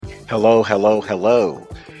Hello, hello, hello.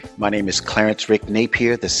 My name is Clarence Rick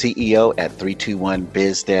Napier, the CEO at 321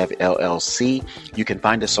 BizDev LLC. You can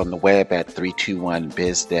find us on the web at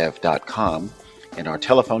 321bizdev.com, and our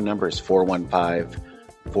telephone number is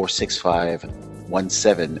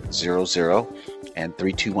 415-465-1700, and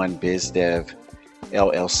 321 BizDev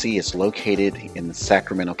LLC is located in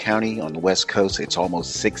Sacramento County on the West Coast. It's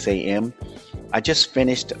almost 6 a.m. I just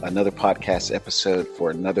finished another podcast episode for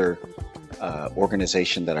another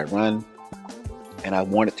organization that I run, and I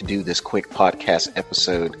wanted to do this quick podcast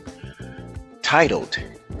episode titled,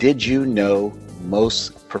 Did You Know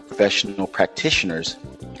Most Professional Practitioners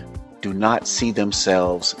Do Not See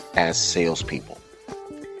Themselves as Salespeople?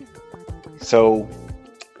 So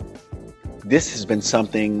this has been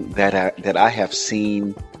something that I have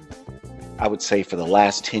seen, I would say, for the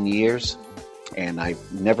last 10 years, and I've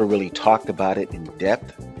never really talked about it in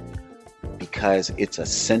depth because it's a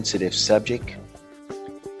sensitive subject,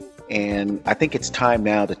 and I think it's time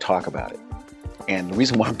now to talk about it. And the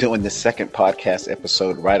reason why I'm doing this second podcast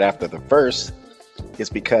episode right after the first is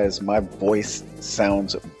because my voice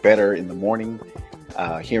sounds better in the morning.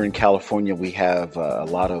 Here in California, we have a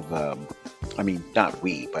lot of, not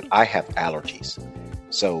we, but I have allergies.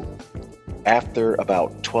 So after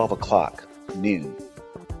about 12 o'clock noon,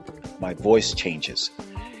 my voice changes.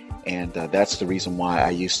 And that's the reason why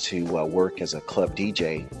I used to work as a club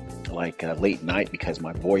DJ, like late night, because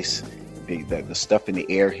my voice, the stuff in the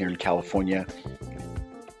air here in California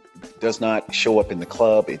does not show up in the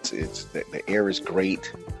club. The air is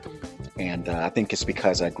great. And I think it's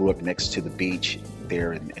because I grew up next to the beach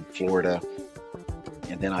there in Florida.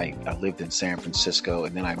 And then I lived in San Francisco,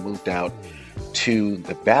 and then I moved out to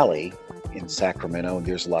the valley in Sacramento. And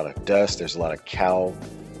there's a lot of dust. There's a lot of cow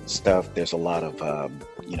stuff. There's a lot of,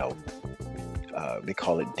 they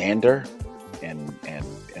call it dander and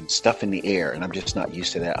stuff in the air. And I'm just not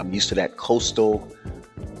used to that. I'm used to that coastal,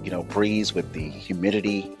 breeze with the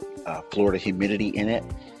humidity, Florida humidity in it.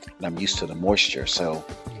 And I'm used to the moisture. So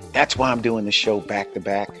that's why I'm doing the show back to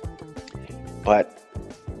back. But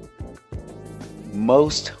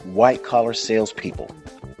most white collar salespeople,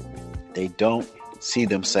 they don't see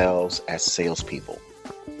themselves as salespeople.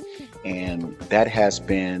 And that has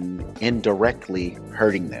been indirectly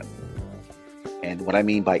hurting them. And what I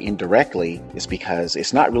mean by indirectly is because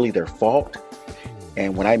it's not really their fault.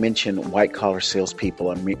 And when I mention white collar salespeople,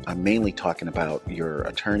 I'm mainly talking about your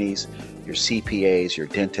attorneys, your CPAs, your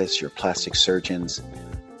dentists, your plastic surgeons,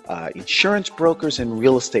 insurance brokers, and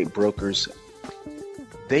real estate brokers.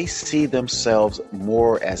 They see themselves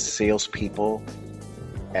more as salespeople,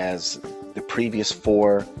 as the previous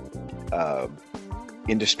four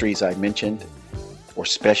industries I mentioned, or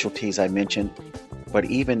specialties I mentioned. But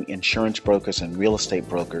even insurance brokers and real estate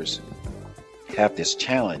brokers have this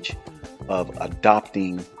challenge of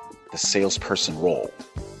adopting the salesperson role.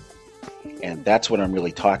 And that's what I'm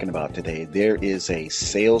really talking about today. There is a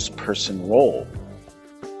salesperson role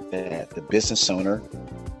that the business owner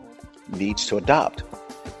needs to adopt.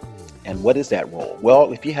 And what is that role?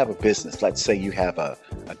 Well, if you have a business, let's say you have a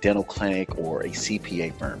dental clinic or a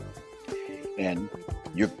CPA firm, and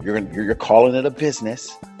you're calling it a business.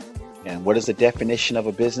 And what is the definition of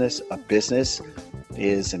a business? A business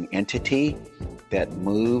is an entity that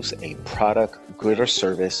moves a product, good, or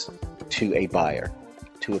service to a buyer,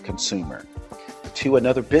 to a consumer, to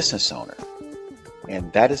another business owner.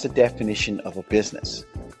 And that is the definition of a business.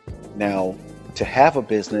 Now, to have a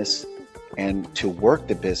business and to work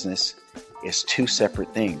the business is two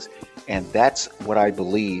separate things. And that's what I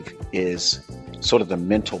believe is sort of the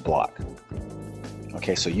mental block.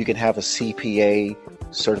 Okay, so you can have a CPA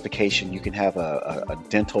certification, you can have a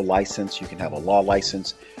dental license, you can have a law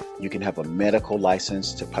license, you can have a medical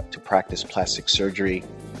license to practice plastic surgery.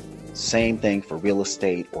 Same thing for real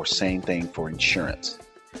estate, or same thing for insurance.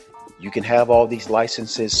 You can have all these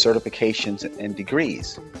licenses, certifications, and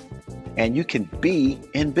degrees, and you can be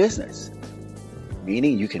in business,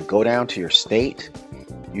 meaning you can go down to your state,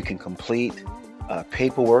 you can complete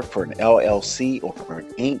paperwork for an LLC or for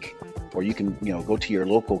an Inc., or you can, go to your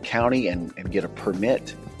local county and get a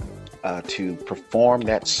permit to perform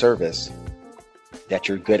that service that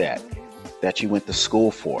you're good at, that you went to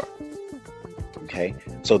school for. Okay,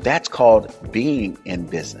 so that's called being in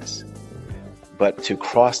business. But to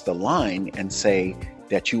cross the line and say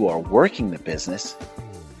that you are working the business,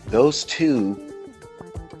 those two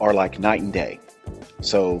are like night and day.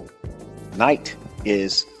 So night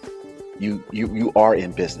is you are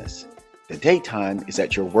in business. The daytime is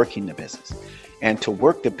that you're working the business. And to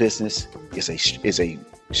work the business is a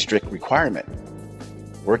strict requirement.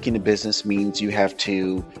 Working the business means you have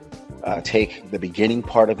to take the beginning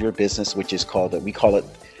part of your business, which is we call it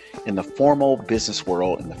In the formal business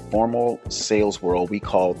world, in the formal sales world, we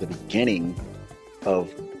call the beginning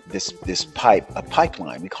of this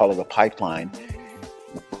pipeline. We call it a pipeline,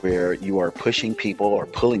 where you are pushing people or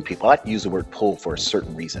pulling people. I like to use the word pull for a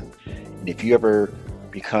certain reason. And if you ever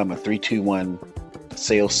become a 3-2-1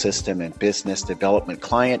 sales system and business development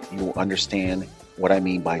client, you will understand what I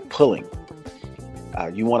mean by pulling.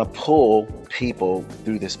 You want to pull people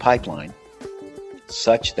through this pipeline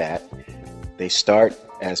such that they start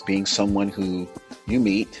as being someone who you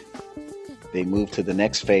meet. They move to the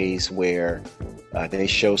next phase where they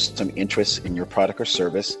show some interest in your product or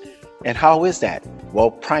service. And how is that? Well,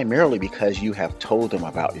 primarily because you have told them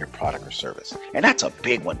about your product or service. And that's a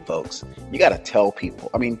big one, folks. You got to tell people.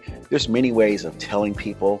 I mean, there's many ways of telling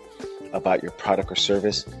people about your product or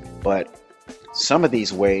service, but some of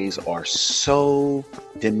these ways are so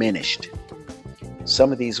diminished.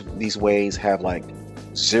 Some of these ways have like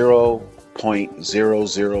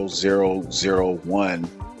 0.00001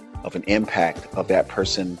 of an impact of that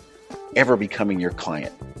person ever becoming your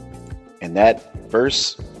client. And that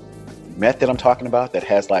first method I'm talking about, that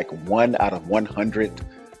has like 1 out of 100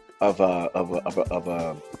 of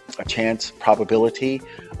a chance probability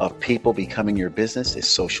of people becoming your business, is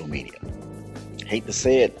social media. Hate to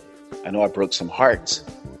say it, I know I broke some hearts,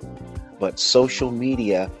 but social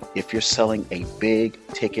media, if you're selling a big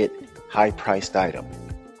ticket, high priced item,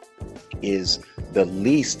 is the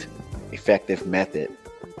least effective method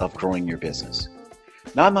of growing your business.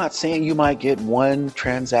 Now, I'm not saying you might get one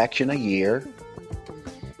transaction a year.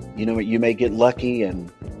 You know, you may get lucky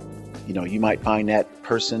and, you know, you might find that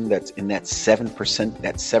person that's in that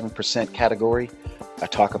 7% category. I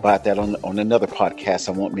talk about that on another podcast.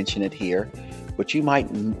 I won't mention it here, but you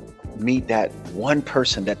might meet that one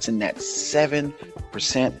person that's in that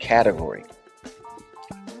 7% category.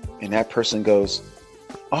 And that person goes,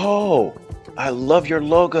 "Oh, I love your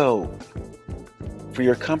logo for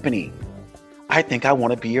your company. I think I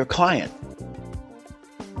want to be your client."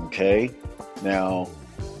 Okay. Now,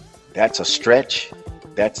 that's a stretch.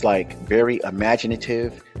 That's like very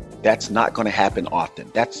imaginative. That's not going to happen often.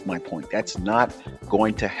 That's my point. That's not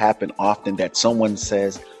going to happen often that someone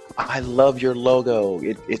says, "I love your logo.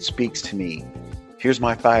 It speaks to me. Here's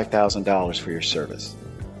my $5,000 for your service."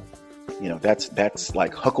 You know, that's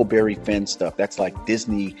like Huckleberry Finn stuff. That's like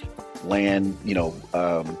Disneyland,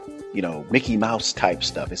 Mickey Mouse type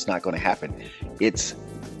stuff. It's not going to happen. It's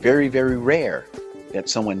very, very rare that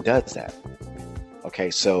someone does that.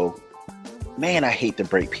 Okay, so, man, I hate to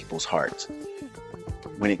break people's hearts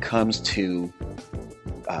when it comes to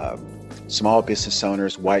small business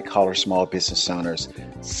owners, white collar small business owners,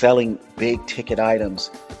 selling big ticket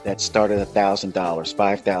items that start at $1,000,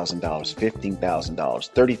 $5,000, $15,000,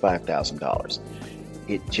 $35,000.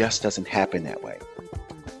 It just doesn't happen that way.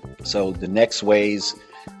 So the next ways,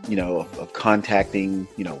 of contacting,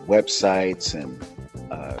 websites and,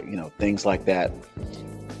 things like that.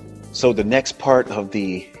 So the next part of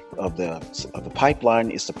the pipeline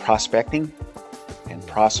is the prospecting, and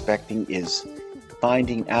prospecting is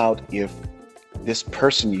finding out if this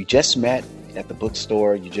person you just met at the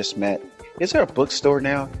bookstore, is there a bookstore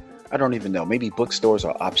now? I don't even know. Maybe bookstores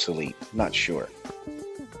are obsolete. I'm not sure.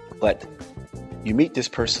 But you meet this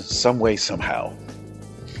person some way, somehow.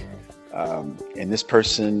 And this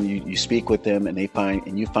person, you speak with them, and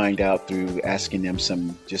you find out through asking them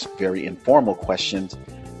some just very informal questions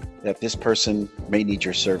that this person may need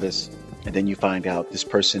your service. And then you find out this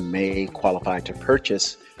person may qualify to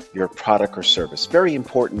purchase your product or service. Very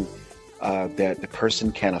important that the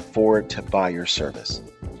person can afford to buy your service.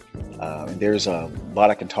 And there's a lot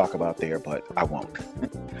I can talk about there, but I won't.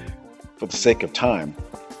 For the sake of time,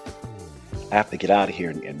 I have to get out of here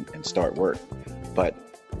and start work. But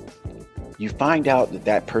you find out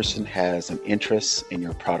that person has an interest in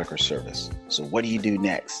your product or service. So what do you do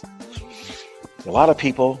next? A lot of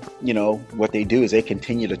people, what they do is they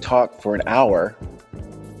continue to talk for an hour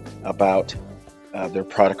about their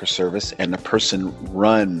product or service, and the person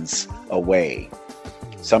runs away.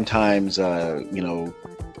 Sometimes,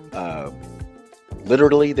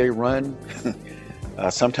 literally they run.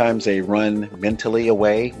 Sometimes they run mentally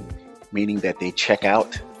away, meaning that they check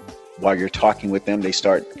out while you're talking with them. They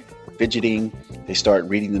start fidgeting, they start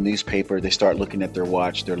reading the newspaper, they start looking at their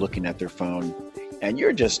watch, they're looking at their phone, and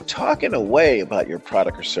you're just talking away about your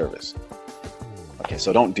product or service. Okay,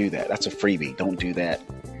 so don't do that. That's a freebie. Don't do that.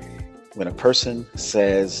 When a person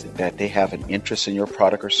says that they have an interest in your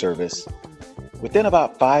product or service, within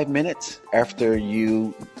about 5 minutes after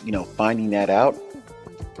finding that out,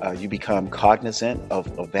 you become cognizant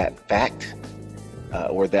of that fact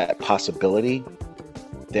or that possibility.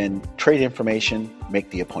 then trade information, make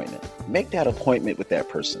the appointment. Make that appointment with that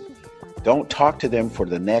person. Don't talk to them for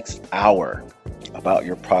the next hour about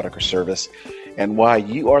your product or service and why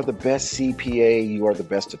you are the best CPA, you are the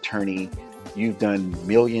best attorney. You've done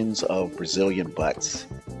millions of Brazilian butts,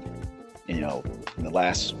 in the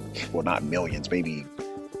last, well, not millions, maybe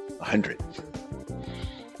 100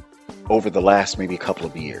 over the last maybe a couple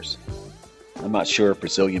of years. I'm not sure if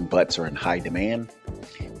Brazilian butts are in high demand,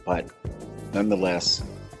 but nonetheless,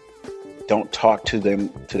 don't talk to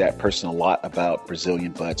that person a lot about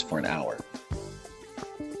Brazilian butts for an hour.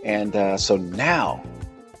 And so now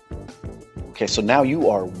you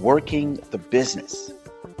are working the business.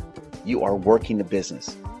 You are working the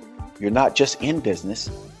business. You're not just in business,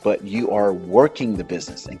 but you are working the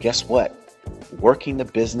business. And guess what? Working the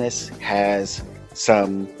business has a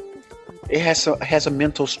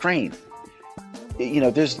mental strain.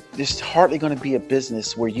 There's hardly going to be a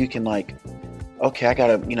business where you can okay, I got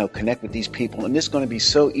to, connect with these people, and this is going to be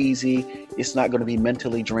so easy. It's not going to be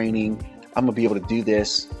mentally draining. I'm going to be able to do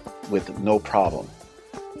this with no problem.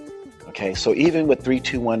 Okay. So even with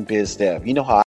 321 Biz Dev, you know how